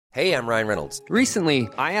Hey, I'm Ryan Reynolds. Recently,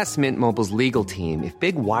 I asked Mint Mobile's legal team if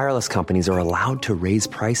big wireless companies are allowed to raise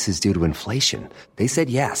prices due to inflation. They said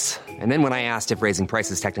yes. And then when I asked if raising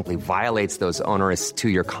prices technically violates those onerous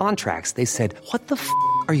two-year contracts, they said, "What the f***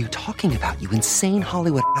 are you talking about, you insane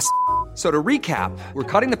Hollywood ass?" So to recap, we're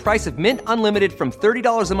cutting the price of Mint Unlimited from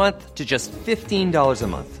 $30 a month to just $15 a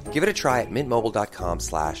month. Give it a try at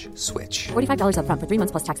mintmobile.com/switch. $45 up front for 3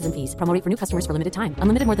 months plus taxes and fees. Promo rate for new customers for limited time.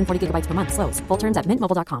 Unlimited more than 40 gigabytes per month. Slows full terms at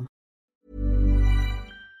mintmobile.com. Do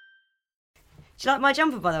you like my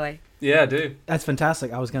jumper, by the way? Yeah, I do. That's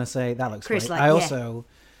fantastic. I was going to say that looks Chris, great. like, I yeah. also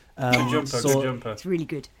Good saw, jumper. It's really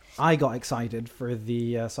good. I got excited for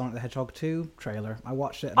the Sonic the Hedgehog 2 trailer. I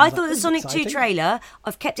watched it. And I was thought like, the "This is Sonic 2 exciting." trailer,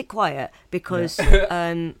 I've kept it quiet because people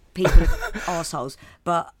are arseholes,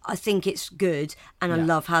 but I think it's good, and I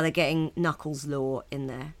love how they're getting Knuckles lore in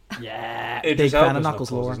there. Yeah, Idris big fan of Elba's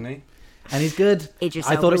Knuckles lore. isn't he? And he's good. Idris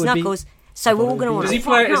I thought it Elba's would Knuckles. So we're all going to want Does to he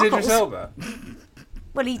play it as Knuckles. Idris Elba?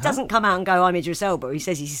 Well, he doesn't come out and go, "I'm Idris Elba." He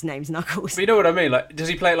says his name's Knuckles. But you know what I mean? Like, does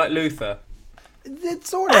he play it like Luther? It's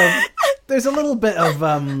sort of. There's a little bit of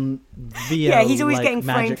VO, Yeah, he's always like, getting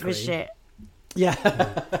framed for magicry. shit. Yeah.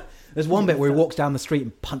 There's one bit where he walks down the street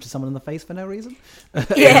and punches someone in the face for no reason.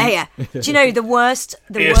 Yeah. Do you know the worst?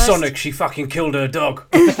 Here, Sonic, she fucking killed her dog.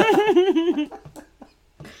 The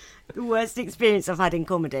worst experience I've had in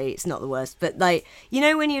comedy. It's not the worst, but like, you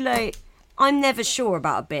know, when you like, I'm never sure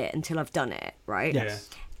about a bit until I've done it, right? Yes.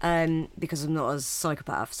 Because I'm not a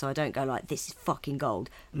psychopath, so I don't go like, "This is fucking gold."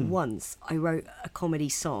 Once I wrote a comedy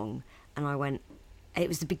song, and I went, it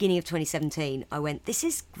was the beginning of 2017. I went, "This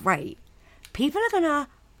is great. People are gonna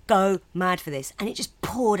go mad for this," and it just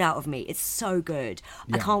poured out of me. It's so good.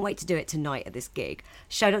 I can't wait to do it tonight at this gig.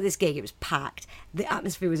 Showed up at this gig, it was packed. The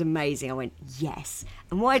atmosphere was amazing. I went, yes.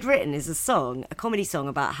 And what I'd written is a song, a comedy song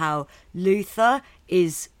about how Luther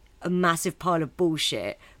is a massive pile of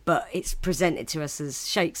bullshit, but it's presented to us as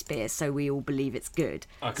Shakespeare, so we all believe it's good.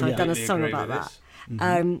 So I've done a song about that.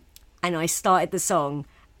 And I started the song,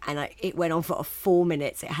 and it went on for 4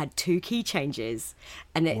 minutes. It had 2 key changes,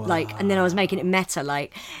 and it and then I was making it meta,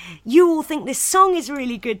 like, you all think this song is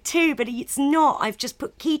really good too, but it's not. I've just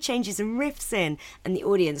put key changes and riffs in, and the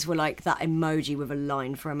audience were like that emoji with a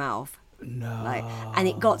line for a mouth. No. And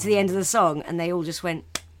it got to the end of the song, and they all just went.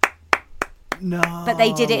 No. But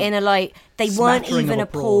they did it in a like, they weren't Smattering even of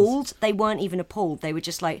applause. appalled. They weren't even appalled. They were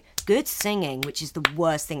just like, good singing, which is the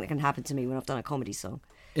worst thing that can happen to me when I've done a comedy song.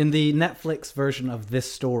 In the Netflix version of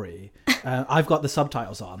this story, I've got the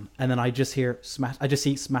subtitles on, and then I just hear I just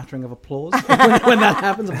see smattering of applause when that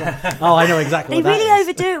happens. I'm like, oh, I know exactly. They what really that is.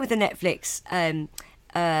 overdo it with the Netflix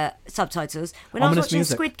subtitles. When Ominous I was watching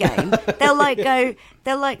music. Squid Game, they'll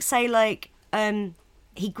say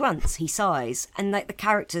he grunts, he sighs, and like the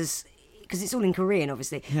characters, because it's all in Korean,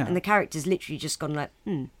 obviously, Yeah. and the characters literally just gone like,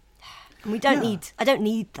 And we don't I don't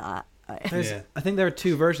need that. I think there are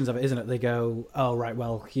 2 versions of it, isn't it? They go, oh, right,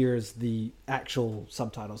 well, here's the actual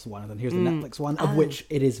subtitles one, and then here's the Netflix one, of which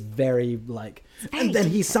it is very, like... And then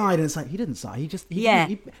he sighed, and it's like, he didn't sigh, he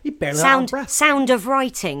barely let out breath. Sound of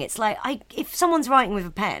writing. It's like, if someone's writing with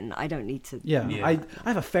a pen, I don't need to... Yeah. I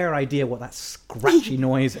have a fair idea what that scratchy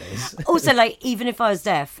noise is. Also, like, even if I was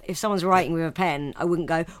deaf, if someone's writing with a pen, I wouldn't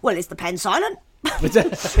go, "Well, is the pen silent?" Am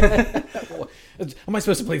I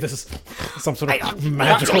supposed to believe this is some sort of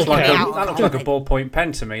magical That pen? looks like a ballpoint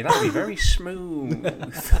pen to me. That'd be very smooth.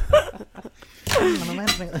 I'm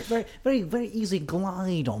imagining a very, very, very easy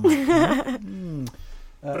glide on that.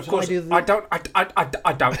 But of course, I don't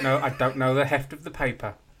know the heft of the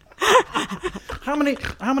paper. How many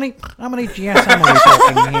GSM are we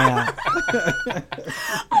talking here?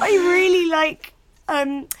 I really like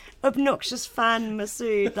obnoxious fan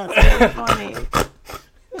Masood. That's really funny.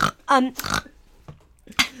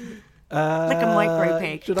 Like a micro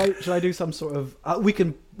pig. Should I do some sort of? We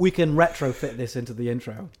can retrofit this into the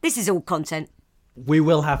intro. This is all content. We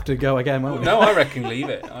will have to go again, won't we? No, I reckon leave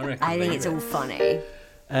it. I think it's all funny.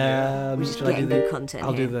 We're just should I do getting the good content.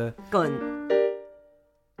 I'll here. do the. Go on.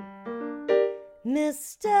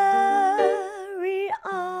 Mystery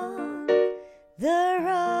on the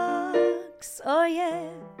rocks, oh yeah.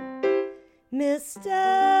 Mystery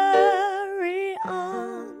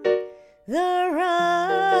on the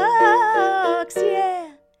rocks,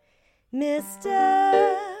 yeah.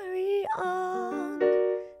 Mystery on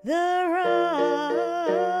the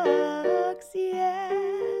rocks, yeah.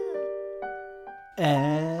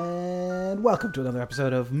 And welcome to another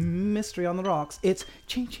episode of Mystery on the Rocks. It's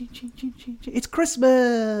it's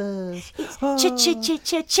Christmas.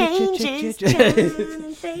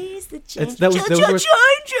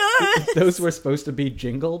 Those were supposed to be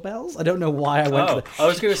jingle bells. I don't know why I went to I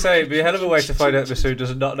was going to say, it'd be a hell of a way to find out Masood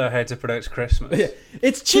does not know how to pronounce Christmas. Yeah.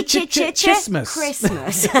 It's Christmas.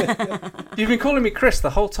 Christmas. You've been calling me Chris the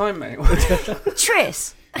whole time, mate.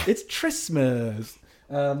 Tris. It's Christmas.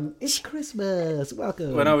 It's Christmas.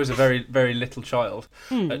 Welcome. When I was a very, very little child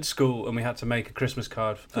at school and we had to make a Christmas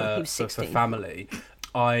card for family,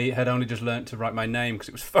 I had only just learnt to write my name because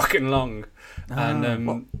it was fucking long.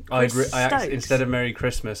 And instead of Merry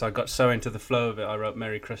Christmas, I got so into the flow of it, I wrote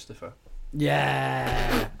Merry Christopher.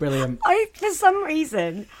 Yeah, brilliant. For some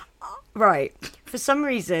reason,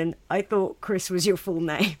 I thought Chris was your full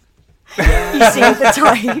name. You seem the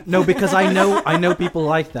type. No, because I know people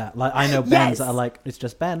like that. Like I know Bens that are like, it's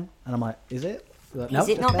just Ben, and I'm like, is it? Like, is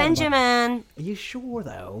it not Ben. Benjamin? Like, are you sure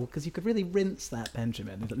though? Because you could really rinse that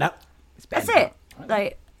Benjamin. Like, no, it's Ben. That's it.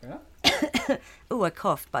 Right. Like, oh, I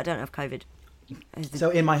coughed, but I don't have COVID. So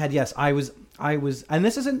in my head, yes, I was, and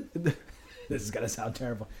this isn't. This is gonna sound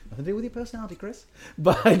terrible. Nothing to do with your personality, Chris.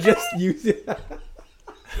 But I just use it.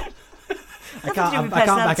 I can't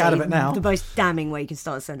back out of it now. The most damning way you can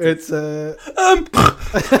start a sentence. It's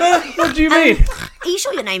What do you mean? Are you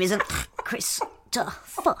sure your name isn't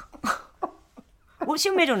Christopher? What's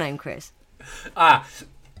your middle name, Chris? Don't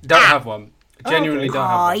have one. Genuinely don't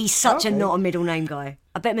have one. He's such a not a middle name guy.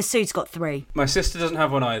 I bet Masood's got 3. My sister doesn't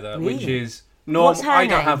have one either, Really? which is What's her I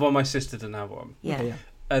don't name? have one. My sister doesn't have one. Yeah.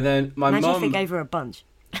 And then my Imagine if they mum, gave her a bunch.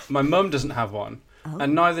 my mum doesn't have one,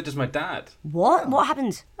 and neither does my dad. What? What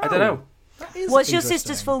happened? I don't know. What's your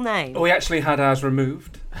sister's full name? We actually had ours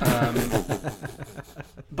removed.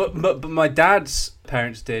 But my dad's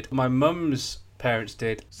parents did. My mum's parents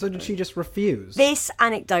did. So did she just refuse? This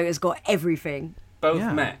anecdote has got everything. Both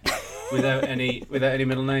met without any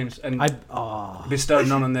middle names and bestowed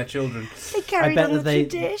none on their children. They carried on the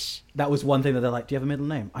tradition. That was one thing that they're like, do you have a middle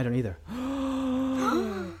name? I don't either.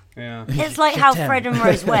 Yeah. It's like how Fred and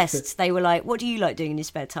Rose West, they were like, what do you like doing in your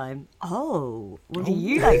spare time? Oh, what do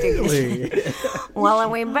you like doing in your spare time? Well,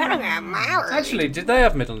 we better get married. Actually, did they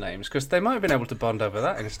have middle names? Because they might have been able to bond over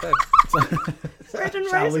that instead. Fred and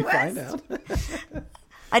Shall Rose we West. find out?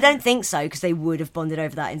 I don't think so, because they would have bonded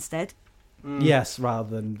over that instead. Yes,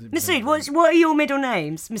 rather than... Masood, what are your middle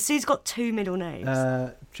names? Masood's got 2 middle names.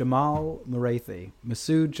 Jamal Marathi.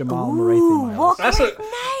 Masood Jamal Marathi Miles. What That's great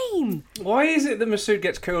name! Why is it that Masood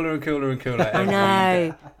gets cooler and cooler and cooler?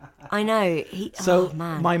 I know. So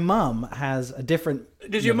man. my mum has a different...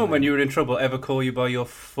 Did your mum, when you were in trouble, ever call you by your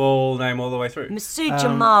full name all the way through? Masood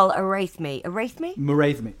Jamal Arathmi. Arathmi?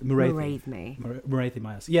 Marathi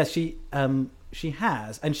Miles. Yes, she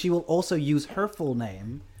has, and she will also use her full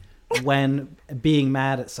name when being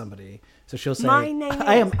mad at somebody. So she'll say, My name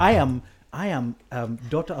I am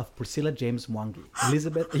daughter of Priscilla James Mwangi.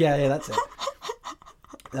 Elizabeth. Yeah, that's it.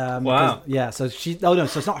 Wow. Yeah, so she. Oh no,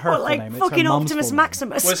 so it's not her full like name. It's fucking her mum's Optimus full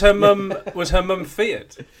Maximus. Was her mum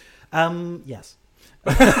Fiat? Name. Yes.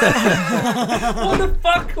 What the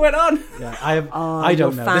fuck went on? Yeah, I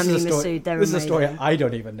don't know. Family This is a story. Masood, they're This is a story amazing. I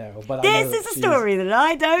don't even know. But I know This is that a story that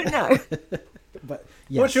I don't know. But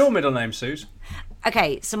yes. What's your middle name, Suze?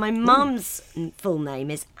 Okay, so my mum's full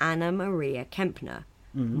name is Anna Maria Kempner.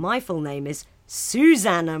 My full name is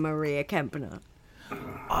Susanna Maria Kempner.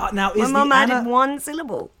 Now My is mum the added Anna, one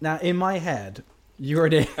syllable. Now in my head, you're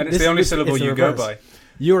an. And it's the only syllable you go by.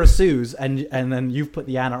 You're a Suze, and then you've put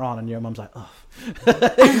the Anna on, and your mum's like, oh.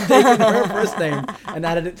 You've taken her first name and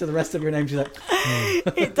added it to the rest of your name. She's like,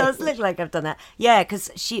 It does look like I've done that. Yeah,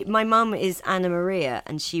 because my mum is Anna Maria,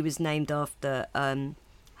 and she was named after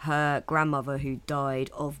her grandmother who died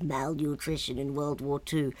of malnutrition in World War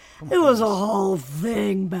II. It was a whole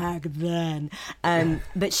thing back then.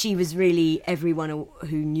 But she was really, everyone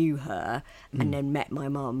who knew her and then met my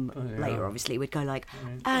mum later, obviously, would go like,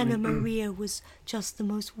 Anna Maria was just the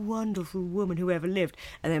most wonderful woman who ever lived.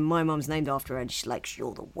 And then my mum's named after her, and she's like,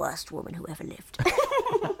 you're the worst woman who ever lived.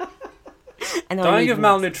 And Dying of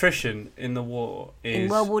malnutrition in the war is... in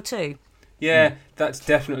World War II. Yeah, that's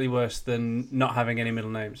definitely worse than not having any middle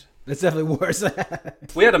names. it's definitely worse.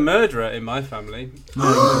 We had a murderer in my family. In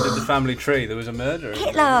the family tree, there was a murderer.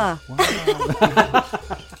 Hitler!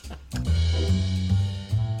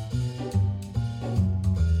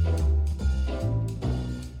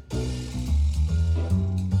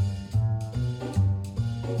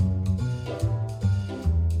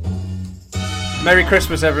 Merry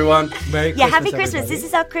Christmas, everyone. Merry Christmas, Yeah, happy Christmas. everybody. This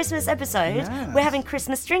is our Christmas episode. Yes. We're having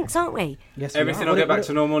Christmas drinks, aren't we? Yes, Everything will get back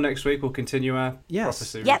to normal next week. We'll continue our Yes.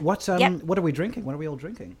 prophecy. Yep. What Yep. What are we drinking? What are we all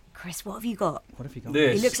drinking? Chris, what have you got? What have you got?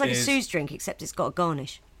 This It looks like a is, Sue's drink, except it's got a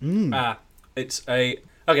garnish. It's a...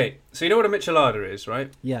 Okay, so you know what a michelada is,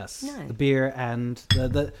 right? Yes. No. The beer and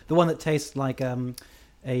the one that tastes like a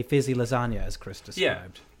fizzy lasagna, as Chris Yeah.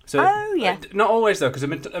 described. So, Oh, yeah. Not always, though, because a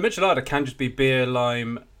michelada can just be beer,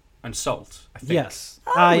 lime, and salt, I think. Yes.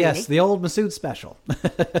 really? Yes, the old Masood special.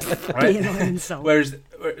 Right? Beer, lime, and salt. Whereas,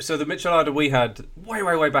 so the michelada we had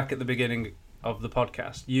way back at the beginning of the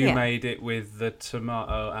podcast, you Yeah. made it with the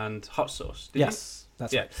tomato and hot sauce, did you? Yes.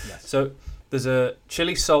 That's Yeah. right. Yes. So there's a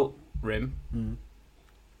chili salt rim,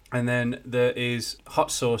 and then there is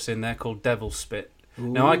hot sauce in there called Devil's Spit.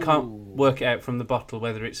 Now I can't work it out from the bottle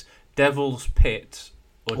whether it's Devil's Pit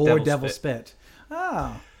or Devil's Spit. Spit.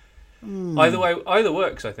 Ah. Either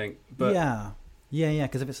works, I think. But yeah.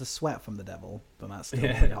 Because if it's a sweat from the devil, then that's still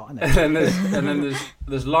yeah. pretty hot, isn't and it? then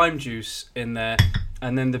there's lime juice in there,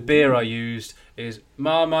 and then the beer I used is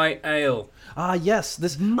Marmite Ale. Ah, yes.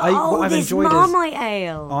 This what Oh, I've this enjoyed is Marmite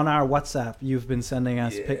Ale. on our WhatsApp, you've been sending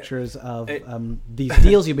us pictures of It- these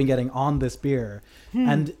deals you've been getting on this beer.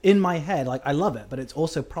 And in my head, like, I love it, but it's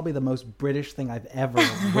also probably the most British thing I've ever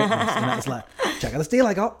witnessed. And that's like, check out this deal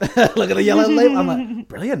I got. Look at the yellow label. I'm like,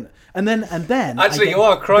 brilliant. And then Actually, you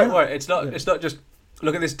are quite right. It's not just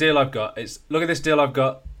look at this deal I've got. It's look at this deal I've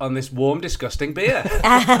got on this warm, disgusting beer.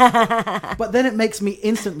 But then it makes me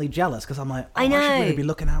instantly jealous because I'm like, I I should know. really be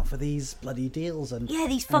looking out for these bloody deals. And Yeah,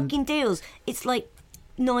 these fucking deals. It's like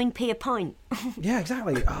 9p a pint. yeah,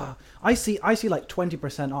 exactly. I see like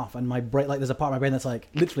 20% off, and my brain, like, there's a part of my brain that's like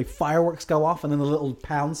literally fireworks go off, and then the little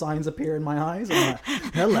pound signs appear in my eyes. And I'm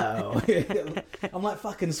like, hello. I'm like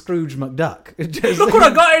fucking Scrooge McDuck. Just, Look what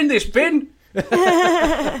I got in this bin.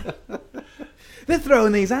 they're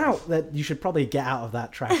throwing these out. That you should probably get out of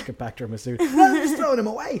that trash compactor, Masood. No, they're just throwing them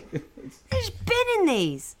away. There's bin in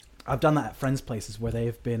these. I've done that at friends' places where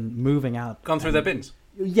they've been moving out. Gone through their bins.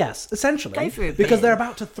 Yes, essentially. Go through a because bin. they're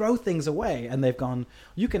about to throw things away, and they've gone,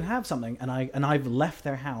 you can have something, and I've left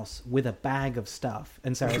their house with a bag of stuff,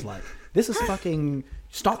 and Sarah's like, this is fucking,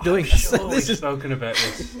 stop doing this. Sure, we've This is spoken about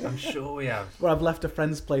this. I'm sure we have. where I've left a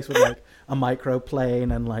friend's place with like a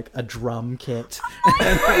microplane and like a drum kit.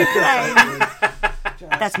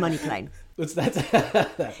 That's money plane. That's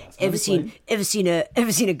Ever seen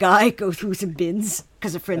a guy go through some bins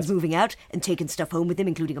because a friend's moving out and taking stuff home with him,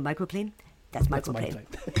 including a microplane? That's microplane.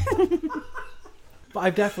 But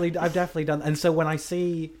I've definitely done, and so when I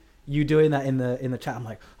see you doing that in the chat, I'm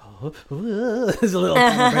like, oh, there's a little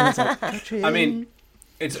kind of brain that's like, "Ka-ching." I mean,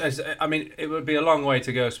 it would be a long way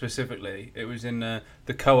to go. Specifically, it was in the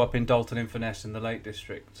co-op in Dalton Inverness in the Lake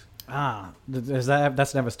District.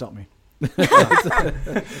 That's never stopped me.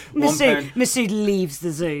 Masood leaves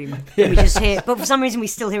the Zoom. We just hear, but for some reason we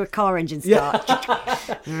still hear a car engine start.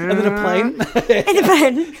 And then a plane. In the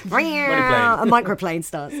plane, plane. a microplane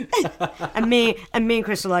starts, and me and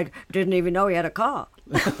Chris are like, didn't even know he had a car.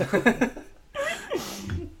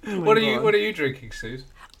 What are you drinking, Suze?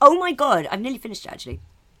 Oh my god, I've nearly finished it actually.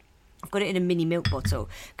 I've got it in a mini milk bottle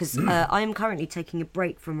because I am currently taking a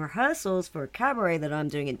break from rehearsals for a cabaret that I'm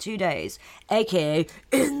doing in 2 days, aka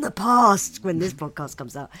in the past when this podcast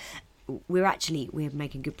comes out. We're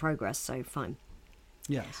making good progress, so fine.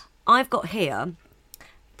 Yes. I've got here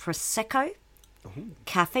Prosecco,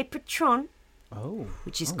 Cafe Patron,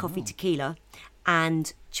 which is coffee tequila,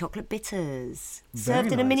 and chocolate bitters,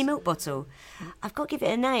 served in a mini milk bottle. I've got to give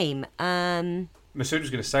it a name. Masood was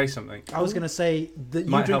going to say something. I was going to say that you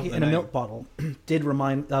Might help drinking the in a name. milk bottle did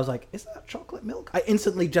remind. I was like, is that chocolate milk? I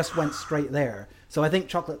instantly just went straight there. So I think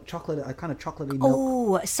chocolate, a kind of chocolatey milk.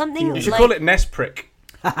 Oh, something You should like... call it Nesprick.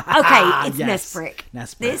 Okay, it's Yes. Nesprick.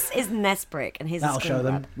 Nesprick. This is Nesprick, and here's That'll a show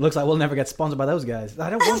them. grab. Looks like we'll never get sponsored by those guys.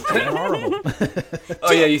 I don't want to. They're horrible.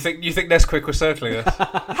 Oh yeah, you think Nesquik was circling us?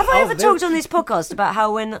 Have I ever talked on this podcast about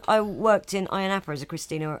how when I worked in Iron Apple as a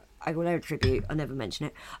Christina Aguilera tribute, I never mention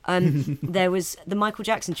it, there was the Michael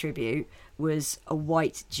Jackson tribute was a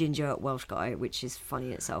white ginger Welsh guy, which is funny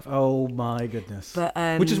in itself. Oh my goodness. But,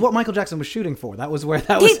 which is what Michael Jackson was shooting for. That was where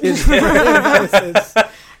that was his.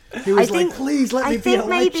 He was like, please let me be a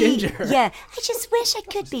white ginger. Yeah, I just wish I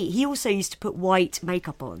could be. He also used to put white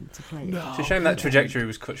makeup on to play. It's a shame that trajectory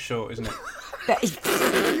was cut short, isn't it? That is-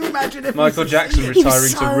 Can you imagine if Michael Jackson he retiring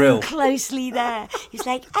was so to Rill. closely there. He's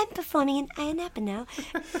like, I'm performing in Iron Apple now.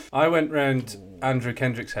 I went round Andrew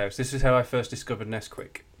Kendrick's house. This is how I first discovered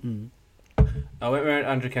Nesquik. I went round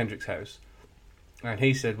Andrew Kendrick's house, and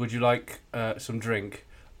he said, "Would you like some drink?"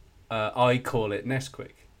 I call it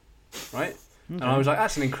Nesquik, right? And I was like,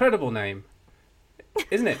 "That's an incredible name."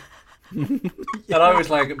 isn't it? And I was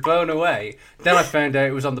like blown away. Then I found out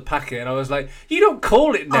it was on the packet, and I was like, "You don't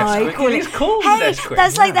call it Nesquik. It's called Nesquik."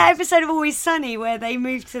 That's like that episode of Always Sunny where they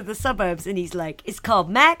moved to the suburbs, and he's like, "It's called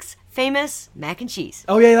Max Famous Mac and Cheese."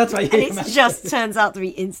 Oh yeah, that's right. And it just turns out to be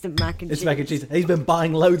instant mac and cheese. It's mac and cheese. He's been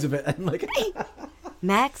buying loads of it, and like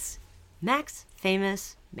Max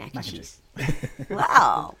Famous Mac and Cheese.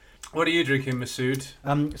 Wow. What are you drinking, Masood?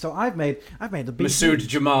 So I've made the Masood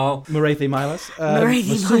Jamal Muriithi Milas.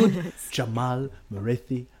 Masood Jamal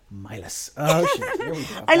Muriithi Milas. Oh shit! Here we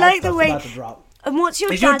go. I like the way. About to drop. And what's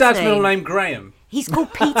your Is your dad's name? middle name Graham? He's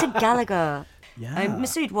called Peter Gallagher. Yeah.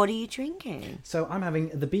 Masood, what are you drinking? So I'm having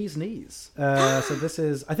the bee's knees. So this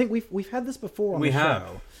is. I think we've had this before on the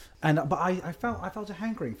show. But I felt a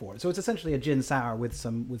hankering for it. So it's essentially a gin sour with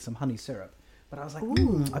some honey syrup. But I was like,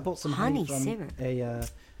 I bought some honey from syrup.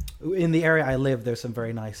 In the area I live, there's some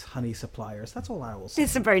very nice honey suppliers. That's all I will say.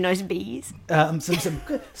 There's some very nice bees.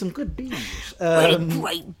 Some good bees.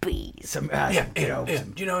 Great bees. Some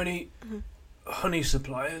Do you know any honey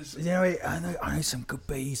suppliers? You know, I know some good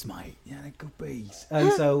bees, mate. Yeah, they're good bees.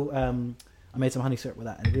 And so I made some honey syrup with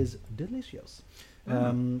that, and it is delicious.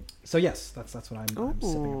 So yes, that's what I'm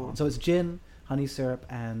sipping upon. So it's gin, honey syrup,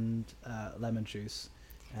 and lemon juice.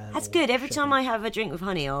 That's good. Every time I have a drink with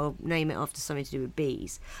honey, I'll name it after something to do with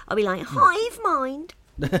bees. I'll be like, hive mind.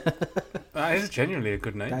 That is genuinely a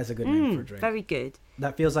good name. That is a good name for a drink. Very good.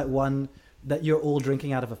 That feels like one that you're all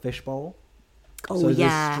drinking out of a fishbowl. Oh, so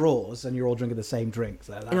yeah. there's straws, and you're all drinking the same drink.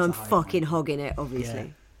 So that's and I'm a hive fucking mind. hogging it, obviously. Yeah.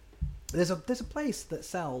 There's a place that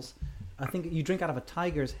sells, I think you drink out of a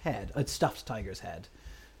tiger's head, a stuffed tiger's head.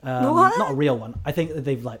 What? Not a real one. I think that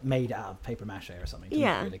they've like made it out of paper mache or something to make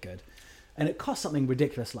it really good. And it costs something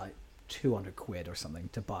ridiculous like 200 quid or something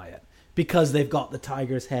to buy it. Because they've got the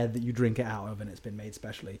tiger's head that you drink it out of and it's been made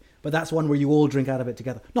specially. But that's one where you all drink out of it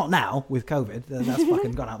together. Not now, with COVID. That's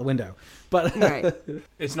fucking gone out the window. But Right.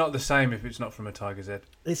 It's not the same if it's not from a tiger's head.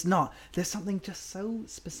 It's not. There's something just so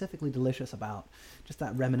specifically delicious about just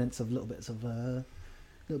that remnants of little bits of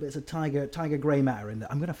tiger grey matter in there.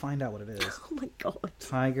 I'm going to find out what it is. Oh my God.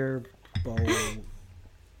 Tiger bowl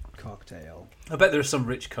cocktail. I bet there are some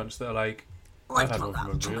rich cunts that are like, I I've had don't one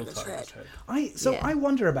from a have real tiger's tiger's head. head. I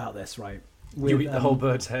wonder about this, right? You eat the whole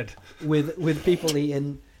bird's head. With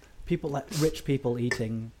people like rich people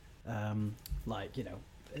eating, like, you know,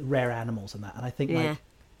 rare animals and that. And I think like,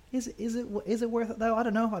 is it worth it though? I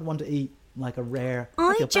don't know. I'd want to eat like a rare.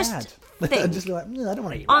 I feel bad. I'd just be like, I don't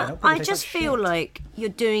want to eat. I just feel like you're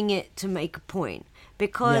doing it to make a point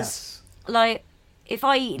because, like, if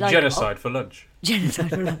I eat like genocide for lunch. Genocide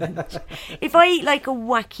for lunch. If I eat like a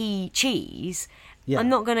wacky cheese, I'm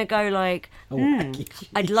not going to go like,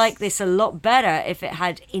 I'd like this a lot better if it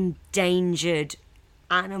had endangered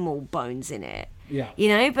animal bones in it. Yeah. You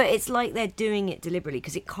know, but it's like they're doing it deliberately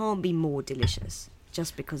because it can't be more delicious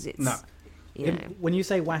just because it's... No. You know. When you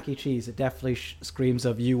say wacky cheese, it definitely screams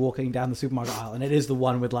of you walking down the supermarket aisle, and it is the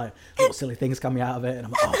one with like little silly things coming out of it, and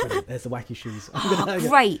I'm like, oh, brilliant, there's the wacky cheese.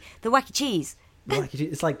 Great, the wacky cheese. The wacky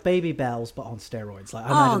cheese. It's like Baby Bells, but on steroids. Like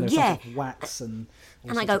I imagine there's some sort of wax and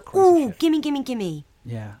I go, ooh, gimme.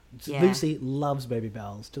 Yeah. Lucy loves Baby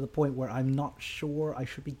Bells to the point where I'm not sure I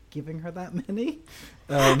should be giving her that many.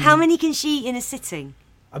 How many can she eat in a sitting?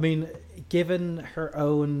 I mean, given her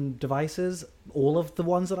own devices, all of the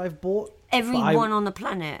ones that I've bought. Everyone on the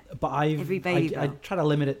planet. But every Baby Bell. I try to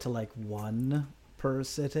limit it to like one per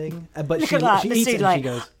sitting. But Look she at that. eats it and she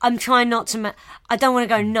goes... I'm trying not to... I don't want to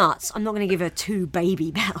go nuts. I'm not going to give her 2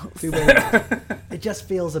 Baby Bells. It just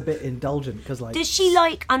feels a bit indulgent because like... Does she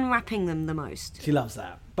like unwrapping them the most? She loves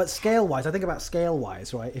that. But scale-wise, I think about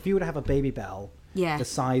scale-wise, right? If you were to have a Baby Bell the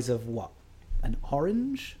size of what? An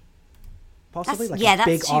orange? Possibly? That's a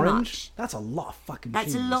big too orange? much. That's a lot of fucking That's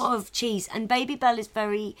cheese. a lot of cheese. And Baby Bell is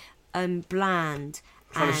very bland.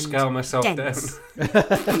 Trying to scale myself dense. down. Look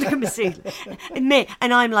at me, admit,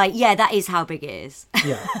 and I'm like, yeah, that is how big it is.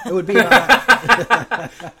 Yeah, it would be like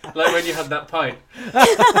when you had that pint.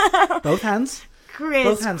 Both hands.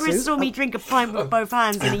 Chris saw me drink a pint with both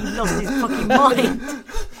hands and he lost his fucking mind.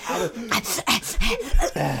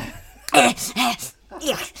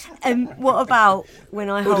 What about when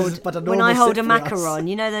I hold a macaron?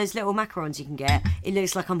 You know those little macarons you can get? It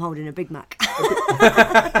looks like I'm holding a Big Mac.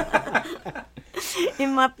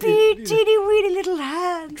 In my teeny weeny little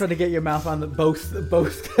hand. Trying to get your mouth on both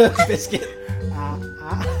biscuit.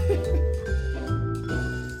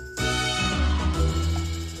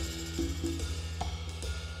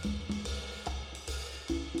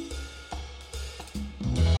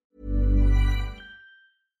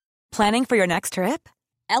 Planning for your next trip?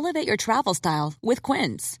 Elevate your travel style with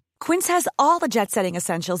Quince. Quince has all the jet-setting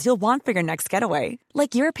essentials you'll want for your next getaway,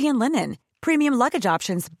 like European linen, premium luggage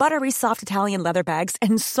options, buttery soft Italian leather bags,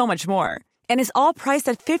 and so much more. And is all priced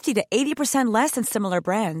at 50 to 80% less than similar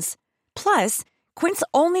brands. Plus, Quince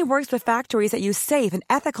only works with factories that use safe and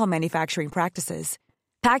ethical manufacturing practices.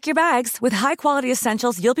 Pack your bags with high-quality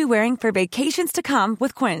essentials you'll be wearing for vacations to come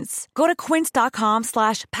with Quince. Go to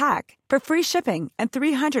quince.com/pack for free shipping and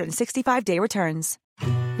 365-day returns.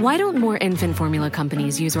 Why don't more infant formula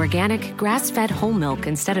companies use organic, grass-fed whole milk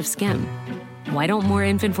instead of skim? Why don't more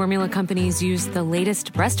infant formula companies use the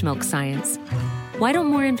latest breast milk science? Why don't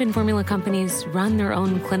more infant formula companies run their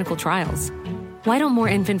own clinical trials? Why don't more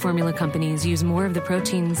infant formula companies use more of the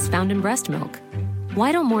proteins found in breast milk?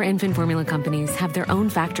 Why don't more infant formula companies have their own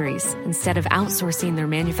factories instead of outsourcing their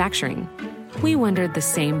manufacturing? We wondered the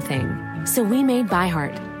same thing. So we made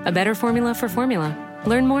ByHeart, a better formula for formula.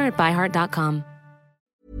 Learn more at byheart.com.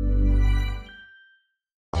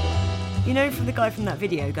 You know, from the guy from that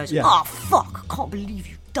video who goes, "Oh fuck, I can't believe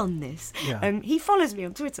you've done this." Yeah. He follows me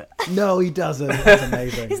on Twitter. No, he doesn't. That's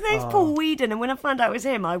amazing. His name's Paul Whedon, and when I found out it was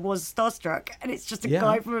him, I was starstruck. And it's just a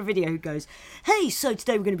guy from a video who goes, "Hey, so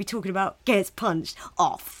today we're going to be talking about Gets Punched.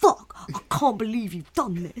 Oh fuck, I can't believe you've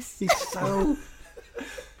done this." He's so...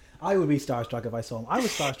 I would be starstruck if I saw him. I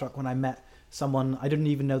was starstruck when I met someone I didn't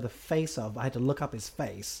even know the face of. I had to look up his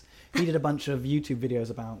face. He did a bunch of YouTube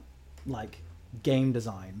videos about, like, game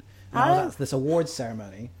design. And I was at this awards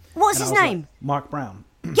ceremony. What's his name? Like, Mark Brown.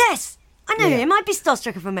 Yes, I know him. I'd be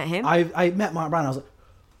starstruck if I met him. I met Mark Brown. I was like,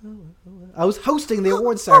 I was hosting the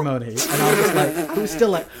awards ceremony, and I was just like, it was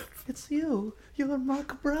still like, it's you. You're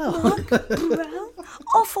Mark Brown. Mark Brown?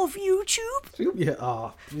 Off of YouTube? Yeah.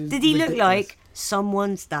 Oh, did he look like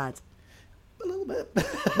someone's dad? A little bit.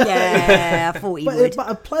 Yeah, I thought he would.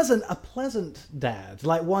 But a pleasant dad,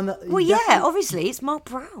 like one that. Well, yeah, obviously it's Mark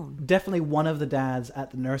Brown. Definitely one of the dads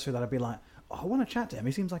at the nursery that I'd be like, oh, I want to chat to him.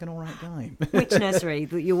 He seems like an all right guy. Which nursery?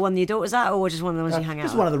 You're one your daughter's at, or just one of the ones you hang out?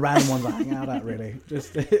 Just one of the random ones I hang out at, really.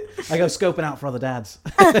 Just I go scoping out for other dads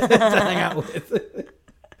to hang out with.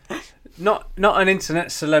 Not an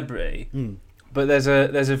internet celebrity. But there's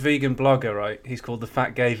a vegan blogger, right? He's called the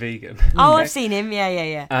Fat Gay Vegan. Oh, I've seen him.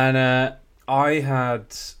 Yeah. And I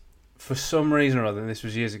had, for some reason or other, and this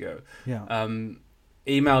was years ago,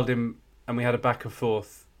 emailed him, and we had a back and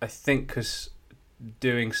forth. I think because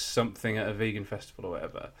doing something at a vegan festival or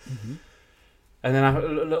whatever. Mm-hmm. And then a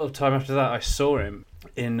little time after that, I saw him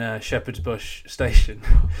in Shepherd's Bush Station.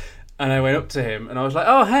 And I went up to him and I was like,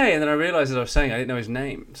 "Oh, hey!" And then I realised as I was saying I didn't know his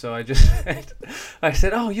name, so I just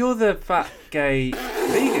said, "Oh, you're the fat gay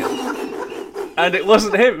vegan," and it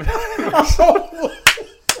wasn't him.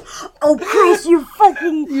 Oh, Chris, you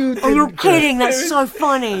fucking! You're kidding? That's so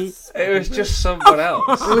funny. It was just someone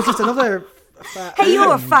else. It was just another. Hey,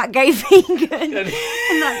 you're a fat gay vegan, and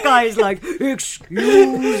that guy's like,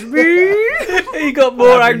 "Excuse me." He got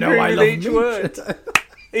more angry with each word.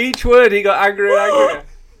 Each word, he got angrier and angrier.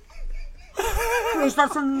 Chris,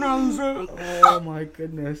 that's amazing. Oh my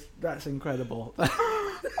goodness, that's incredible.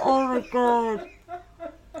 Oh my god.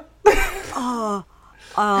 Oh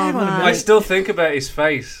man. I still think about his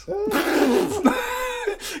face. To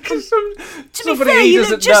be fair, you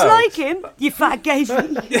look just like him, you fat gay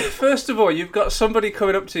vegan. First of all, you've got somebody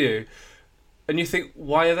coming up to you, and you think,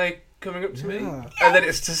 "Why are they coming up to me?" And then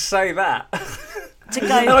it's to say that. To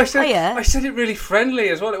go, I said it really friendly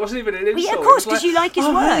as well. It wasn't even an insult. Well, yeah, of course, because you like his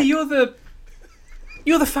work. Hey,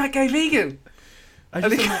 you're the fat gay vegan.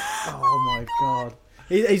 Oh my god.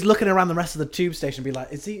 He's looking around the rest of the tube station and be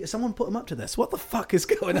like, is someone put him up to this? What the fuck is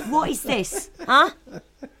going on? What is this? Huh?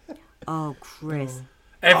 Oh, Chris.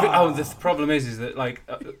 The problem is that, like,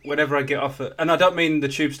 whenever I get off and I don't mean the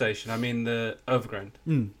tube station, I mean the overground.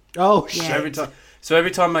 Oh, shit. So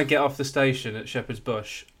every time I get off the station at Shepherd's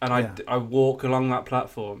Bush and I walk along that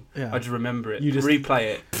platform, I just remember it,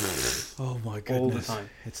 replay it. Oh my goodness! All the time.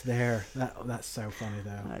 It's there. That's so funny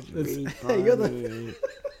though. That's really funny.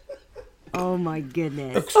 Oh my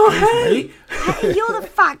goodness! Hey, you're the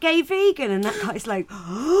fat gay vegan, and that guy's like,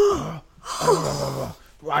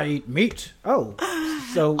 I eat meat. Oh,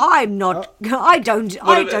 so I'm not. I don't eat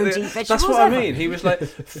vegetables. That's what I mean. He was like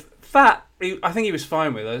fat. I think he was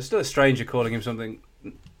fine with it. There's still a stranger calling him something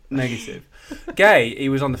negative. Gay, he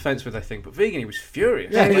was on the fence with, I think, but vegan, he was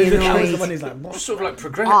furious. Yeah, that was the one he's like, sort of like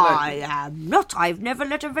progressive. I am not. I've never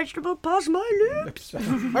let a vegetable pass my lips.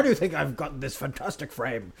 How do you think I've got this fantastic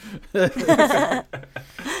frame?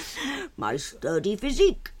 My sturdy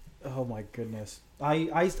physique. Oh my goodness.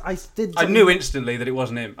 I did. I knew instantly that it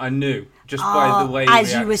wasn't him. I knew just by the way he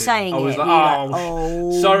reacted. You were saying I was it.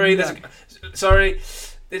 Like, sorry, sorry,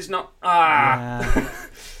 it's not. Yeah.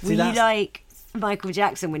 Were you like Michael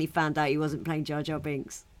Jackson when he found out he wasn't playing Jar Jar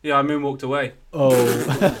Binks. Yeah, I moonwalked away. Oh.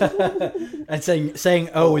 And saying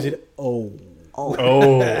oh, is it oh?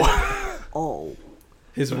 Oh. Oh.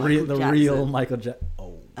 The real Michael Jackson.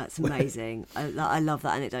 Oh. That's amazing. I love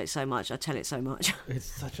that anecdote so much. I tell it so much. It's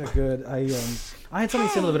such a good... I had something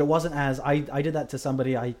similar, but it wasn't as... I did that to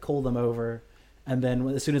somebody. I called them over, and then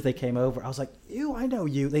as soon as they came over, I was like, "You, I know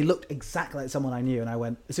you." They looked exactly like someone I knew, and I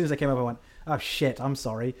went... As soon as they came over, I went, "Oh, shit, I'm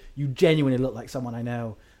sorry. You genuinely look like someone I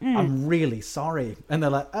know. I'm really sorry." And they're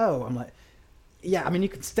like, "Oh." I'm like, "Yeah, I mean, you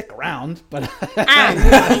can stick around, but..." And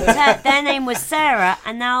their name was Sarah,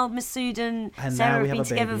 and now Masood and Sarah have been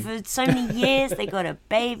together for so many years. They got a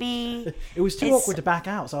baby. It was too awkward to back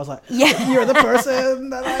out, so I was like, "You're the person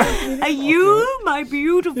that I..." Are you my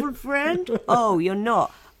beautiful friend? Oh, you're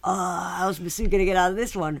not. Oh, how's Masood going to get out of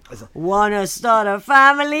this one? Wanna start a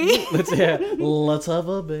family? Let's have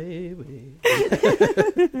a baby.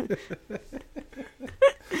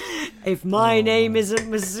 If my name isn't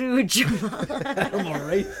Masood Jamal.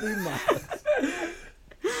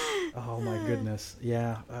 Oh my goodness.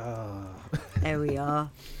 Yeah. There we are.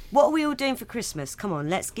 What are we all doing for Christmas? Come on,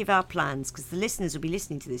 let's give our plans, because the listeners will be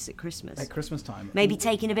listening to this at Christmas. At Christmas time. Maybe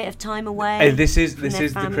taking a bit of time away. Hey, this is the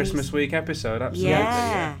Christmas week episode, absolutely.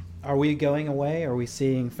 Yeah. Are we going away? Are we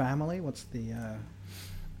seeing family? What's the...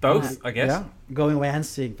 Both, I guess. Yeah, going away and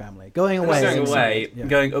seeing family. Going away.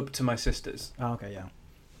 Going up to my sister's. Oh, okay, yeah.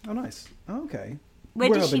 Oh, nice. Oh, okay. Where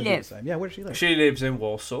does she live? Yeah, where does she live? She lives in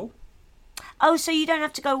Walsall. Oh, so you don't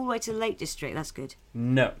have to go all the way to the Lake District. That's good.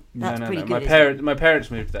 No. That's pretty no. good. My parents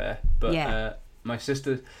moved there, but my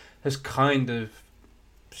sister has kind of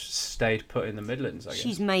stayed put in the Midlands, I guess.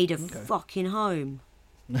 She's made a fucking home.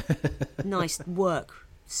 Nice work,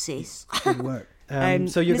 sis. Good work.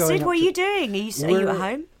 So you're Masood, going. what are you doing? Are you at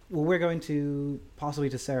home? Well, we're going to possibly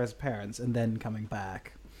to Sarah's parents and then coming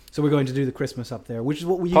back. So we're going to do the Christmas up there, which is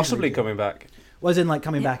what we possibly usually do. coming back. Was in like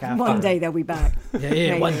coming back after. One day they'll be back.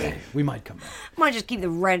 Yeah, one day we might come back. Might just keep the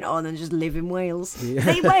rent on and just live in Wales. Yeah.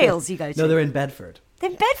 Are they Wales you go to? No, they're in Bedford. They're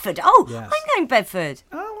in Bedford. Oh, yes. I'm going Bedford.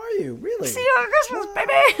 Oh, are you really? See you at Christmas,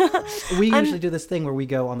 baby. We usually do this thing where we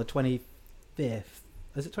go on the 25th.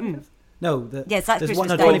 Is it 25th? No, yes, that's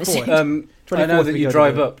Christmas Day. 24th. I know that you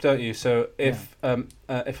drive up, don't you? So if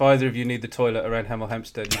either of you need the toilet around Hemel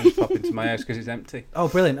Hempstead, you just pop into my house because it's empty. Oh,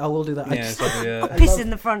 brilliant! Oh, we'll do that. Yeah, I'll piss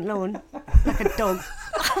in the front lawn like a dog.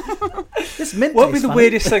 This mint won't be the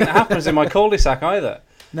weirdest thing that happens in my cul-de-sac either.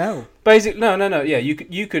 No. Basically, no. Yeah,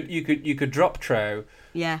 you could drop trow.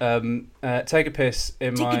 Yeah. Take a piss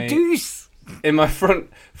in Take a deuce. In my front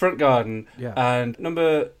garden, yeah. And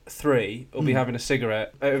number 3 will be having a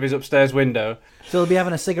cigarette out of his upstairs window. So he'll be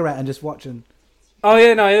having a cigarette and just watching. Oh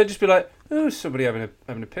yeah, no, he'll just be like, "Oh, somebody having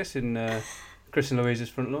a piss in Chris and Louise's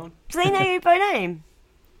front lawn." Do they know you by name?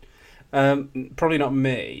 Probably not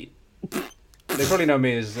me. They probably know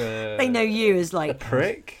me as. They know you as like a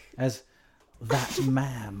prick. As that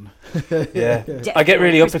man. Yeah, I get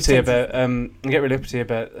really uppity about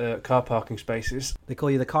car parking spaces. They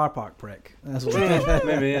call you the car park prick. That's what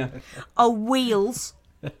maybe, yeah. Oh, wheels.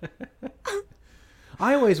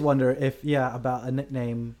 I always wonder if about a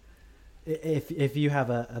nickname. If you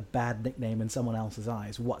have a bad nickname in someone else's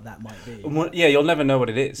eyes, what that might be. Yeah, you'll never know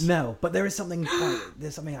what it is. No, but there is something.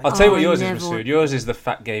 There's something. I'll tell you what yours is, Masood. Yours is the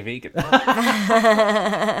fat gay vegan.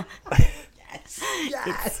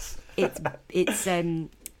 Yes. It's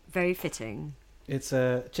very fitting. It's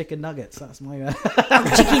chicken nuggets. That's my.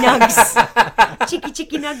 Chicky nugs.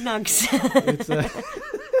 Chicky nugs.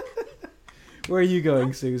 Where are you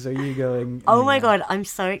going, Suze? Are you going? Oh my God, I'm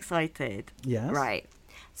so excited. Yes. Right.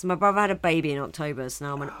 So my brother had a baby in October, so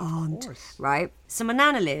now I'm an aunt. Right. So my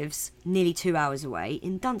nana lives nearly 2 hours away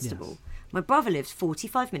in Dunstable. Yes. My brother lives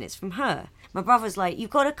 45 minutes from her. My brother's like, "You've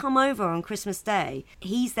got to come over on Christmas Day."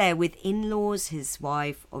 He's there with in-laws, his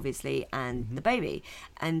wife, obviously, and the baby.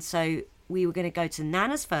 And so we were going to go to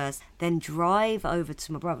Nana's first, then drive over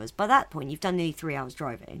to my brother's. By that point, you've done nearly 3 hours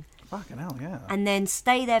driving. Fucking hell, yeah. And then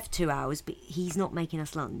stay there for 2 hours, but he's not making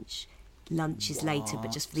us lunch. Lunch is later,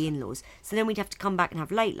 but just for the in-laws. So then we'd have to come back and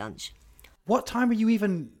have late lunch. What time are you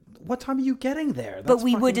getting there? That's but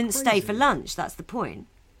we wouldn't crazy. stay for lunch. That's the point.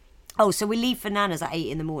 Oh, so we leave for Nana's at 8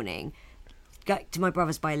 in the morning, go to my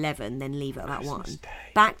brother's by 11, then leave at about 1.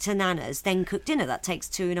 Back to Nana's, then cook dinner. That takes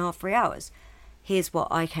 2.5, 3 hours. Here's what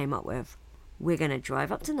I came up with. We're going to drive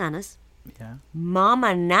up to Nana's. Yeah. Mum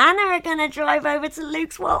and Nana are going to drive over to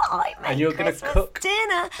Luke's while I make and you're going to cook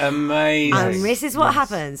dinner. Amazing. And this is what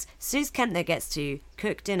happens. Suze Kempner gets to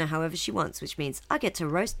cook dinner however she wants, which means I get to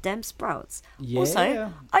roast them sprouts. Yeah.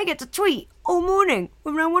 Also, I get to tweet all morning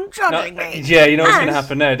with no one troubling me. Yeah, you know what's going to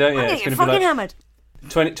happen now, don't you? I'm It's going to going get fucking be like, hammered.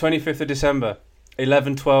 25th of December,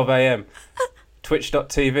 11:12 a.m.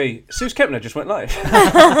 Twitch.tv. Suze Kempner just went live.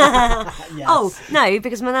 Yes. Oh, no,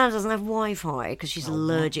 because my nan doesn't have Wi-Fi because she's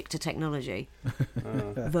allergic to technology.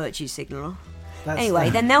 Virtue signaler. Anyway,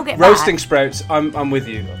 then they'll get roasting back. sprouts. I'm with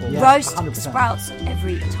you. Yeah, roast 100%. Sprouts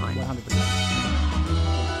every time. 100%.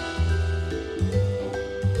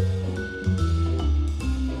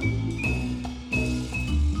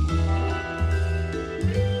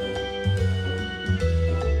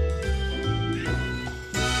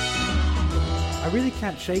 I really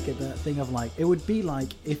can't shake it, that thing of like, it would be like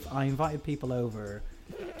if I invited people over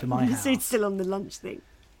to my house. It's still on the lunch thing.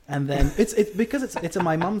 And then it's because it's a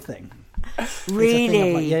my mum thing. Really? It's a thing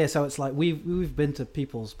of like, yeah, so it's like we've been to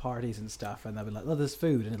people's parties and stuff, and they'll be like, "Oh, there's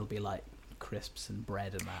food," and it'll be like crisps and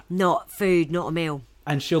bread and that. Not food, not a meal.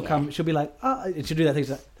 And she'll come, she'll be like, "Oh," and she'll do that thing.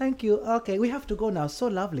 She's like, "Thank you. Okay, we have to go now. So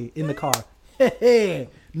lovely." In the car. Hey,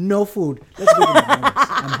 no food. Let's go to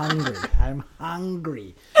McDonald's. I'm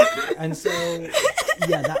hungry. And so,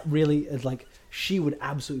 yeah, that really is like, she would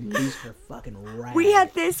absolutely lose her fucking rag. We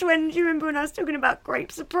had this do you remember when I was talking about Grape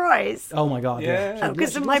Surprise? Oh my God, yeah.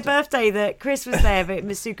 Because of my birthday that Chris was there, but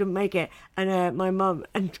Masood couldn't make it. And my mum,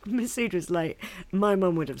 and Masood was like, my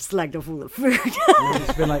mum would have slagged off all the food.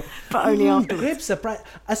 It's been like, but only afterwards. Grape surprise,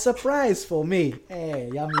 a surprise for me. Hey,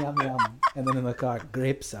 yum, yum, yum. And then in the car,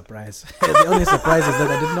 grape surprise. The only surprise is that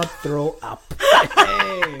I did not throw up.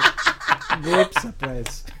 Hey. Grape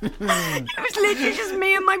surprise. It was literally just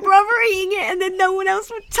me and my brother eating it, and then no one else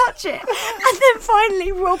would touch it. And then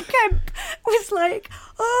finally Rob Kemp was like,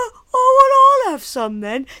 oh, well, I'll have some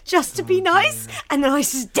then, just to be nice. And then I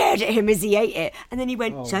stared at him as he ate it. And then he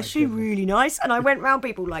went, it's actually really nice. And I went round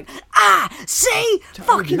people like, see?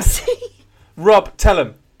 Fucking see? Rob, tell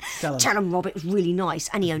him. Tell him, Rob, it was really nice.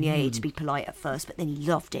 And he only ate it to be polite at first, but then he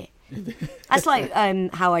loved it. That's like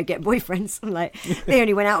how I get boyfriends. I'm like, they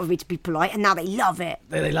only went out with me to be polite, and now they love it.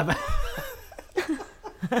 They love it.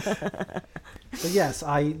 So yes,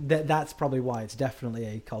 that's probably why it's definitely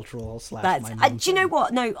a cultural / do you know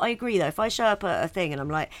what? No, I agree though. If I show up at a thing and I'm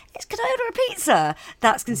like, could I order a pizza?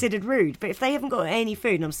 That's considered rude. But if they haven't got any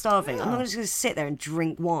food and I'm starving, I'm not just going to sit there and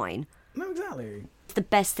drink wine. No, exactly. It's the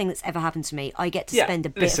best thing that's ever happened to me. I get to spend a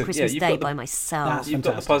bit of Christmas Day by myself. You've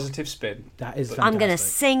got the positive spin. That is fantastic. I'm going to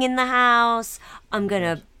sing in the house. I'm going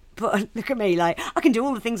to look at me like, I can do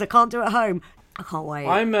all the things I can't do at home. I can't wait.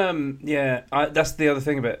 That's the other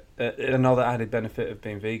thing about another added benefit of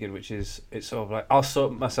being vegan, which is it's sort of like, I'll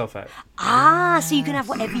sort myself out. So you can have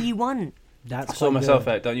whatever you want. I'll sort myself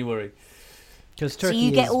out, don't you worry. So you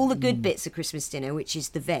get all the good bits of Christmas dinner, which is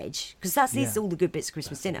the veg, because that's all the good bits of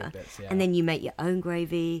Christmas dinner. And then you make your own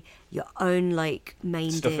gravy, your own like main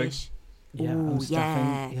stuffing. Dish.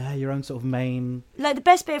 Yeah, yeah, your own sort of main. Like the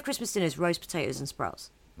best bit of Christmas dinner is roast potatoes and sprouts.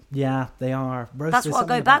 Yeah, they are. That's what I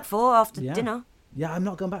go back for after dinner. Yeah, I'm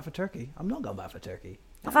not going back for turkey.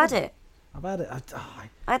 I've had it. I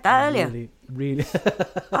had that earlier. Really.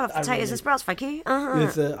 I have potatoes and sprouts, thank you. I really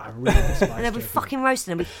despise and they'll be turkey. fucking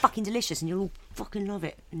roasted and they'll be fucking delicious and you'll all fucking love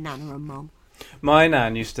it, Nana and Mum. My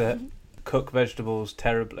nan used to cook vegetables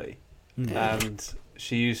terribly. And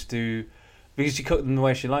she used to, because she cooked them the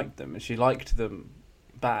way she liked them, and she liked them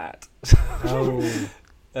bad.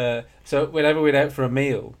 So whenever we'd out for a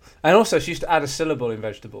meal, and also she used to add a syllable in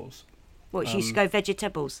vegetables. What, she used to go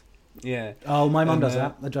vegetables? Yeah. Oh, my mum does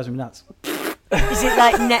that. That drives me nuts. Is it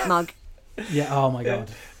like net mug? Yeah, oh my God.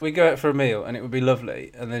 We'd go out for a meal and it would be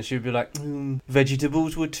lovely, and then she would be like,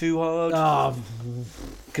 vegetables were too hard.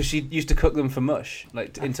 Because she used to cook them for mush,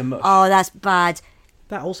 like into mush. Oh, that's bad.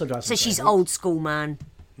 That also drives me So she's crazy. old school, man.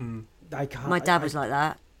 I can't. My dad was like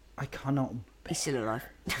that. I cannot. He's still alive.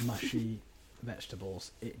 Mushy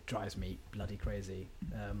vegetables. It drives me bloody crazy.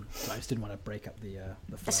 So I just didn't want to break up the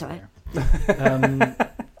flow. That's all right.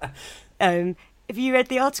 Have you read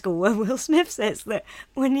the article where Will Smith says that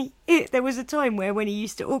when there was a time where when he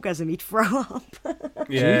used to orgasm, he'd throw up?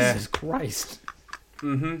 Yeah. Jesus Christ.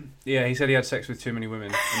 Yeah, he said he had sex with too many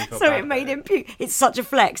women. So it made him puke. It's such a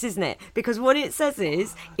flex, isn't it? Because what it says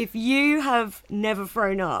is, if you have never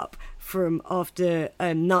thrown up from after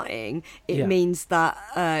nutting, it means that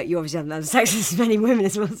you obviously haven't had sex with as many women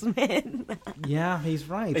as Will Smith. Yeah, he's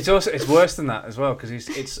right. It's worse than that as well, because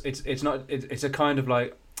it's a kind of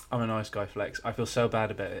like, I'm a nice guy flex. I feel so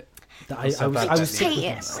bad about it. I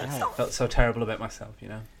felt so terrible about myself, you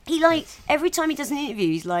know. He every time he does an interview,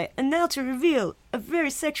 he's like, and now to reveal a very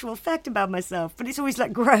sexual fact about myself, but it's always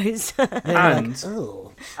like gross. And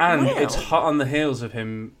it's hot on the heels of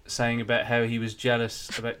him saying about how he was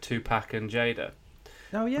jealous about Tupac and Jada.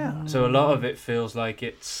 Oh yeah. So a lot of it feels like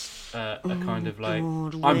it's a kind of like,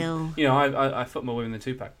 God, I fuck more women than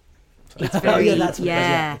Tupac. It's very, that's what it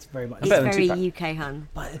is, it's very much. It's very UK, hun.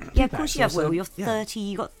 Yeah, of course you have, also, Will. You're 30.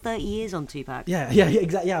 You got 30 years on Tupac. Yeah,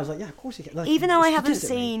 exactly. Yeah, I was like, yeah, of course you can. Like, even though I haven't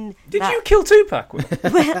seen. Did you kill Tupac?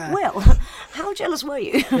 Will, how jealous were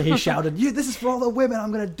you? He shouted, this is for all the women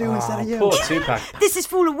I'm going to do instead of you. Poor Tupac. This is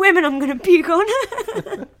for all the women I'm going to puke on.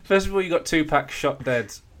 First of all, you got Tupac shot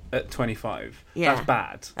dead at 25. Yeah. That's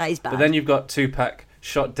bad. That is bad. But then you've got Tupac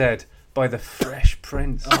shot dead by the Fresh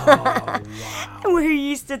Prince. Oh, wow. Who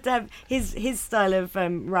used to have his style of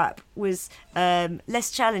rap was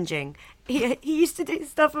less challenging. He used to do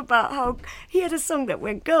stuff about how he had a song that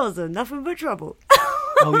went, girls are nothing but trouble.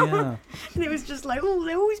 Oh, yeah. And it was just like, oh,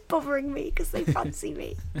 they're always bothering me because they fancy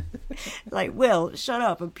me. Like, Will, shut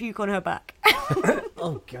up and puke on her back.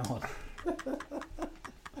 Oh, God.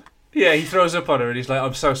 Yeah, he throws up on her and he's like,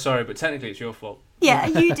 I'm so sorry, but technically it's your fault. Yeah,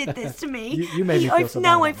 you did this to me. You made me feel so bad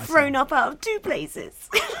now about I've thrown up out of 2 places.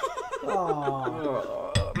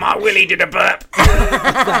 My Willie did a burp.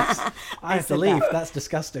 I have to leave. That's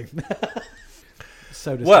disgusting.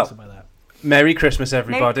 So disgusted by that. Merry Christmas,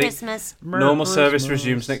 everybody. Merry Christmas. Normal service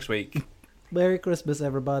resumes next week. Merry Christmas,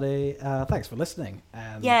 everybody. Thanks for listening.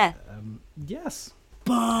 And, yeah. Yes.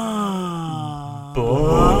 Bye.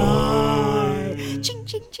 Bye. Ching,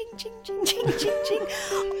 ching, ching, ching, ching, ching, ching, ching.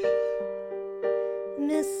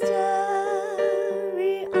 Mystery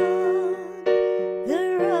on the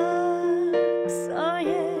rocks, oh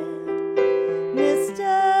yeah.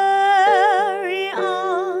 Mystery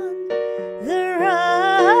on the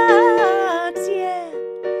rocks, yeah.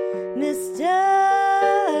 Mystery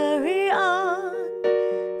on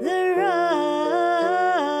the rocks,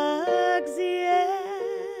 yeah.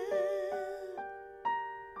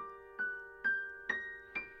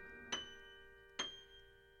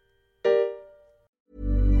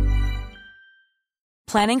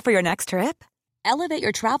 Planning for your next trip? Elevate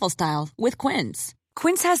your travel style with Quince.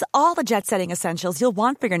 Quince has all the jet-setting essentials you'll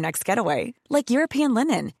want for your next getaway, like European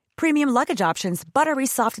linen, premium luggage options, buttery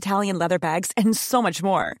soft Italian leather bags, and so much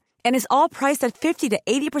more. And is all priced at 50 to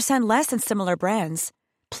 80% less than similar brands.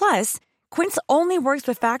 Plus, Quince only works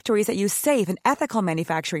with factories that use safe and ethical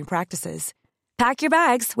manufacturing practices. Pack your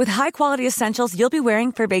bags with high-quality essentials you'll be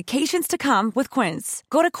wearing for vacations to come with Quince.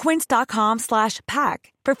 Go to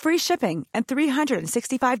quince.com/pack for free shipping and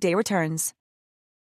 365-day returns.